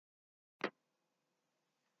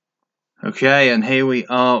Okay, and here we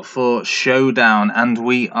are for Showdown, and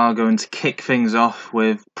we are going to kick things off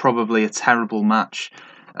with probably a terrible match,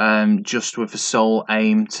 just with the sole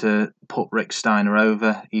aim to put Rick Steiner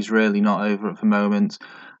over. He's really not over at the moment,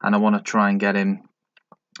 and I want to try and get him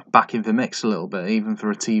back in the mix a little bit, even for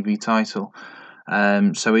a TV title.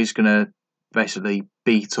 So he's going to basically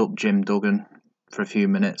beat up Jim Duggan for a few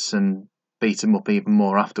minutes and beat him up even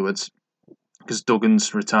more afterwards. Because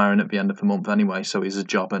Duggan's retiring at the end of the month anyway, so he's a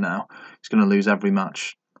jobber now. He's going to lose every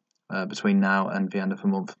match between now and the end of the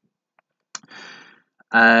month.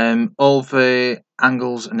 All the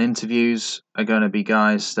angles and interviews are going to be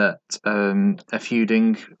guys that are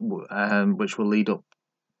feuding, which will lead up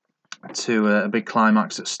to a big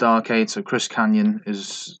climax at Starrcade. So Chris Kanyon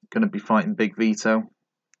is going to be fighting Big Vito.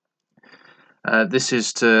 This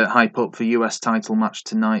is to hype up the US title match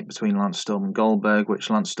tonight between Lance Storm and Goldberg,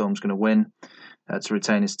 which Lance Storm's going to win to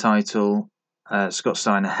retain his title. Scott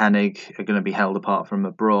Steiner Hennig are going to be held apart from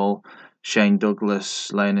a brawl. Shane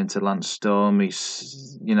Douglas laying into Lance Storm.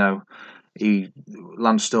 Lance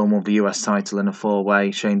Storm won the US title in a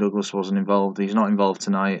 4-way. Shane Douglas wasn't involved. He's not involved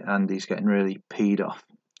tonight, and he's getting really peed off.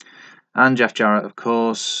 And Jeff Jarrett, of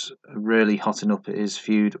course, really hotting up his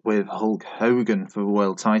feud with Hulk Hogan for the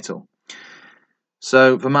world title.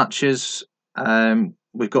 So the matches,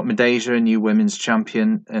 we've got Madeja, a new women's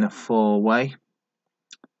champion, in a 4-way.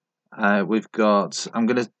 I'm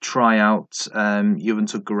going to try out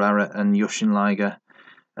Juventud Guerrera and Yushin Liger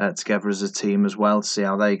together as a team as well to see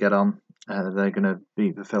how they get on. They're going to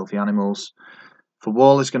beat the Filthy Animals. For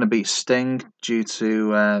Wall is going to beat Sting due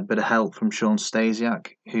to a bit of help from Sean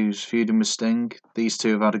Stasiak, who's feuding with Sting. These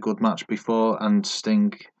two have had a good match before, and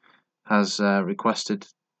Sting has requested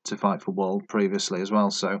to fight for Wall previously as well,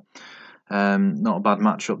 so not a bad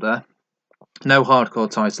matchup there. No hardcore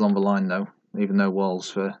title on the line though, even though Wall's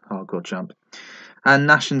for hardcore champ. And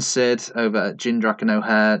Nash and Sid over at Jindrak and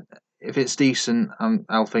O'Haire. If it's decent,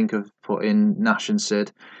 I'll think of putting Nash and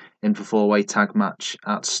Sid in for 4-way tag match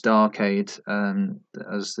at Starrcade,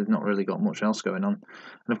 as they've not really got much else going on.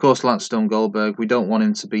 And of course, Lance Storm Goldberg. We don't want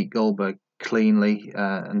him to beat Goldberg cleanly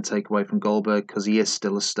and take away from Goldberg because he is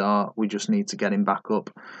still a star. We just need to get him back up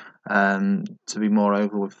to be more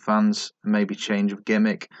over with fans, maybe change of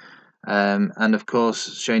gimmick. And of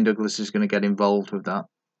course, Shane Douglas is going to get involved with that.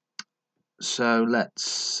 So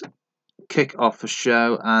let's kick off the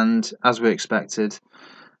show, and as we expected,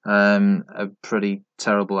 a pretty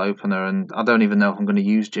terrible opener. And I don't even know if I'm going to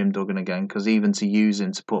use Jim Duggan again, because even to use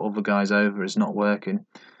him to put other guys over is not working.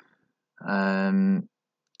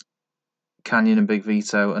 Kanyon and Big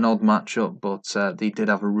Vito, an odd matchup, but they did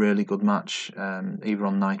have a really good match, either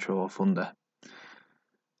on Nitro or Thunder.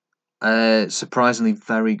 Surprisingly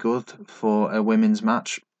very good for a women's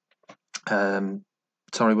match. Torrie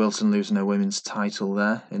Wilson losing her women's title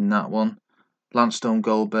there in that one. Lance Storm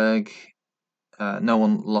Goldberg, no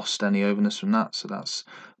one lost any overness from that, so that's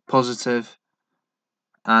positive.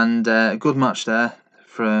 And a good match there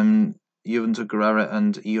from Juventud Guerrera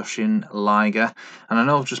and Yushin Liger. And I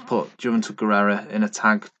know I've just put Juventud Guerrera in a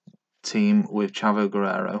tag team with Chavo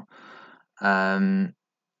Guerrero.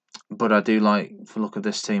 But I do like the look of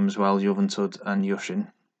this team as well, Juventud and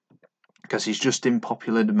Yushin, because he's just in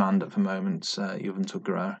popular demand at the moment, Juventud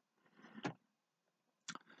Guerrera.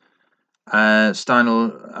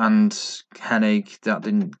 Steiner and Hennig, that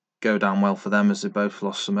didn't go down well for them as they both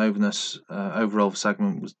lost some overness. Overall, the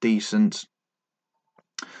segment was decent.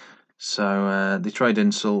 So they trade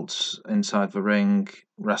insults inside the ring.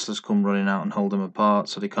 Wrestlers come running out and hold them apart,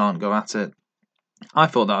 so they can't go at it. I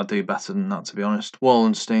thought that I'd do better than that, to be honest. Wall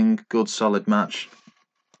and Sting, good solid match.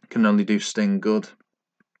 Can only do Sting good.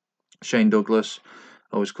 Shane Douglas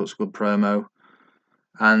always cuts a good promo.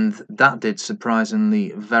 And that did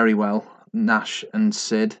surprisingly very well. Nash and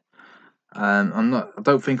Sid. I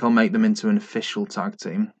don't think I'll make them into an official tag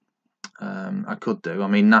team. I could do. I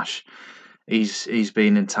mean, Nash, he's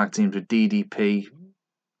been in tag teams with DDP,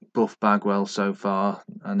 Buff Bagwell so far,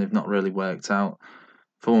 and they've not really worked out.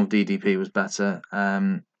 Form of DDP was better,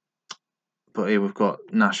 but here we've got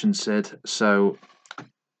Nash and Sid, so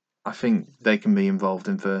I think they can be involved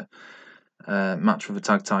in the match for the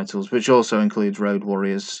tag titles, which also includes Road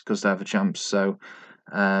Warriors because they're the champs. So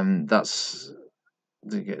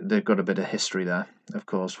they've got a bit of history there, of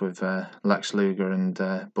course, with Lex Luger and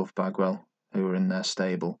Buff Bagwell, who were in their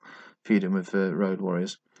stable, feuding with the Road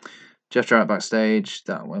Warriors. Jeff Jarrett backstage,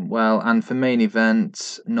 that went well. And for main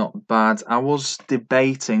event, not bad. I was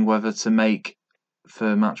debating whether to make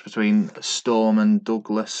for a match between Storm and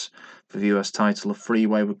Douglas for the US title a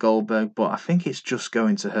 3-way with Goldberg, but I think it's just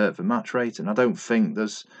going to hurt the match rating. I don't think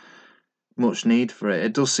there's much need for it.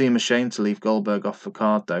 It does seem a shame to leave Goldberg off the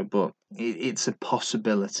card though, but it's a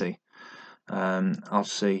possibility. I'll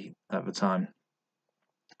see at the time.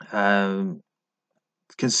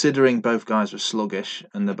 Considering both guys were sluggish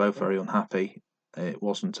and they're both very unhappy, it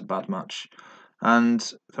wasn't a bad match.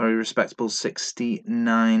 And very respectable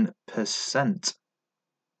 69%.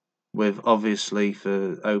 With obviously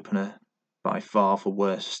for opener by far the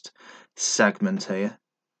worst segment here.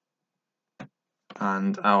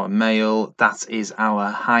 And our male, that is our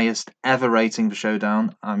highest ever rating for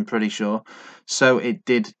Showdown, I'm pretty sure. So it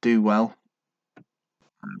did do well.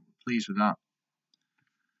 I'm pleased with that.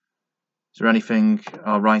 Is there anything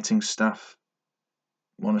our writing staff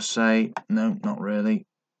want to say? No, not really.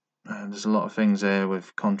 There's a lot of things here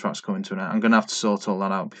with contracts coming to an end. I'm going to have to sort all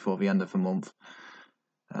that out before the end of the month.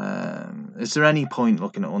 Is there any point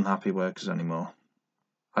looking at unhappy workers anymore?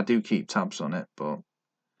 I do keep tabs on it, but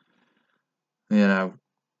you know,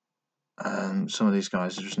 some of these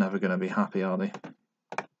guys are just never going to be happy, are they?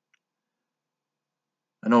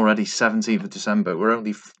 And already 17th of December,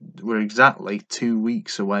 we're exactly 2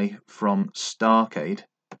 weeks away from Starrcade.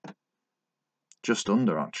 Just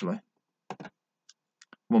under, actually.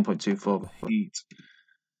 1.24 heat.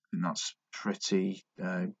 And that's pretty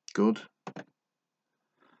good.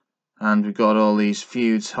 And we've got all these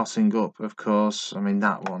feuds hotting up, of course. I mean,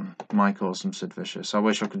 that one, Mike Awesome, Sid Vicious. I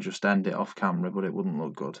wish I could just end it off camera, but it wouldn't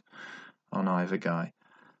look good on either guy.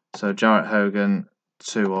 So Jarrett Hogan,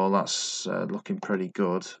 2-all. That's looking pretty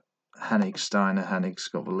good. Hennig, Steiner. Hennig's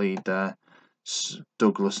got the lead there.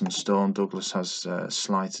 Douglas and Storm. Douglas has a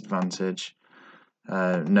slight advantage.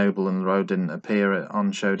 Noble and Rowe didn't appear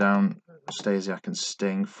on Showdown. Stasiak and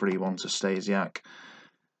Sting, 3-1 to Stasiak.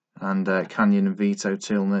 And Canyon and Vito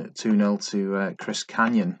 2-0 to Chris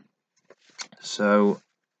Canyon. So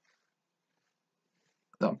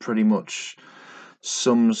that pretty much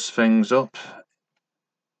sums things up.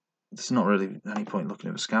 There's not really any point looking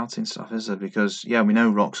at the scouting stuff, is there? Because, yeah, we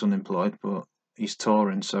know Rock's unemployed, but he's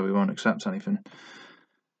touring, so we won't accept anything.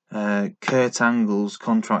 Kurt Angle's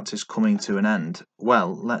contract is coming to an end.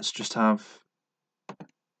 Well, let's just have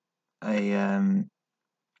a...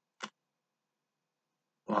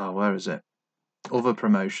 wow, where is it? Other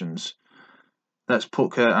promotions. Let's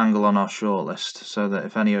put Kurt Angle on our shortlist so that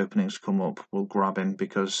if any openings come up, we'll grab him,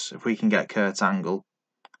 because if we can get Kurt Angle,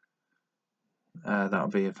 that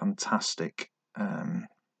would be a fantastic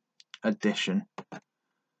addition.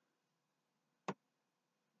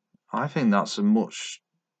 I think that's a much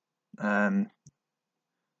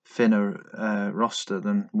thinner roster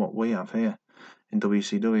than what we have here in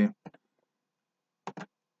WCW.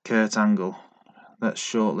 Kurt Angle. Let's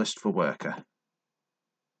shortlist for worker.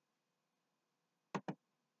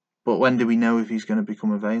 But when do we know if he's going to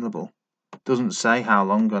become available? Doesn't say how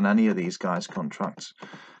long on any of these guys' contracts,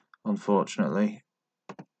 unfortunately.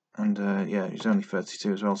 And yeah, he's only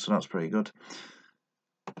 32 as well, so that's pretty good.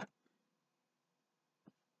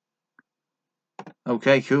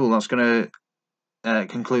 Okay, cool. That's going to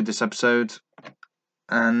conclude this episode.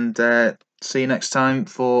 And see you next time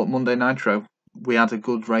for Monday Nitro. We had a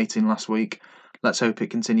good rating last week. Let's hope it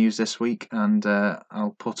continues this week, and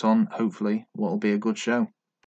I'll put on, hopefully, what will be a good show.